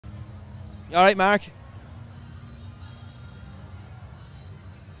You all right, Mark?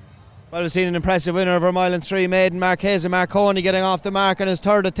 Well, we've seen an impressive winner of our mile and 3 maiden, Marquez and Marconi, getting off the mark on his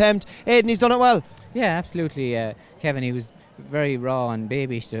third attempt. Aidan, he's done it well. Yeah, absolutely. Kevin, he was very raw and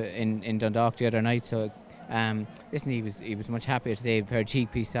babyish in Dundalk the other night, so listen, he was much happier today. A pair of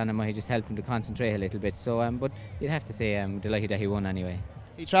cheek pieces on him, he just helped him to concentrate a little bit. So, but you'd have to say I'm delighted that he won anyway.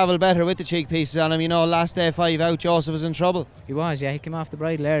 He travelled better with the cheek pieces on him. You know, last day 5 out, Joseph was in trouble. He was, yeah. He came off the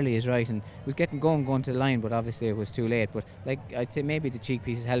bridle early, is right, and was getting going to the line, but obviously it was too late. But like I'd say, maybe the cheek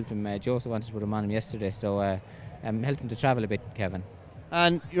pieces helped him. Joseph wanted to put him on him yesterday, so helped him to travel a bit, Kevin.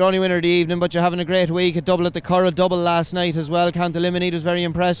 And you're only winner of the evening, but you're having a great week. A double at the Curragh, double last night as well. Count Eliminate was very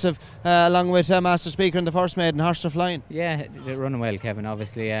impressive, along with Master Speaker in the first maiden, Horse of Flying. Yeah, they're running well, Kevin.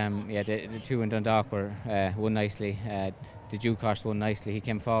 Obviously, the two in Dundalk were won nicely. The Duke horse won nicely. He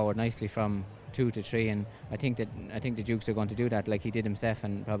came forward nicely from 2 to 3, and I think the Dukes are going to do that like he did himself,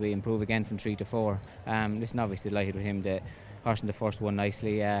 and probably improve again from 3 to 4. Listen, obviously delighted with him. The horse in the first won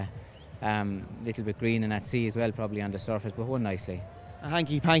nicely. Little bit green and at sea as well, probably on the surface, but won nicely.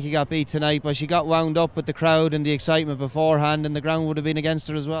 Hanky Panky got beat tonight, but she got wound up with the crowd and the excitement beforehand, and the ground would have been against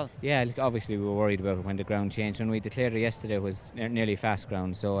her as well. Yeah, obviously we were worried about it when the ground changed. When we declared it yesterday, it was nearly fast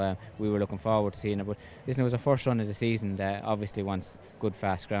ground, so we were looking forward to seeing it. But listen, it was a first run of the season. Obviously wants good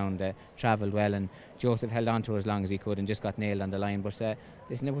fast ground, travelled well, and Joseph held on to her as long as he could and just got nailed on the line. But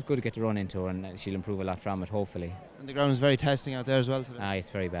listen, it was good to get to run into her, and she'll improve a lot from it, hopefully. And the ground is very testing out there as well today. It's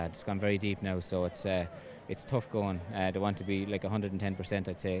very bad. It's gone very deep now, so it's tough going. They want to be like 110%,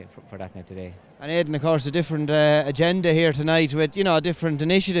 I'd say, for that night today. And Aidan, of course, a different agenda here tonight with, you know, a different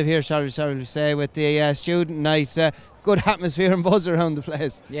initiative here, shall we say, with the student night. Good atmosphere and buzz around the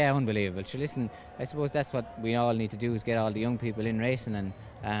place. Yeah, unbelievable. Sure, listen, I suppose that's what we all need to do, is get all the young people in racing, and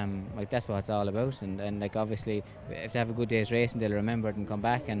like that's what it's all about. And like obviously, if they have a good day's racing, they'll remember it and come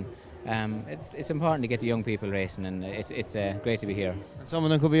back. And it's important to get the young people racing, and it's great to be here. And some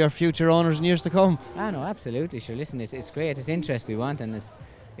of them could be our future owners in years to come. No, absolutely. Sure, listen, it's great. It's interest we want, and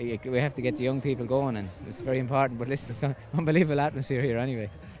we have to get the young people going, and it's very important. But listen, it's an unbelievable atmosphere here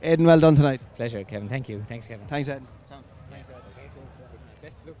anyway. Aidan, well done tonight. Pleasure, Kevin. Thank you. Thanks, Kevin. Thanks, Aidan. Thanks, Aidan.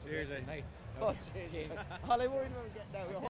 Best of luck. Cheers, Aidan. Oh, cheers. All I worried about getting out.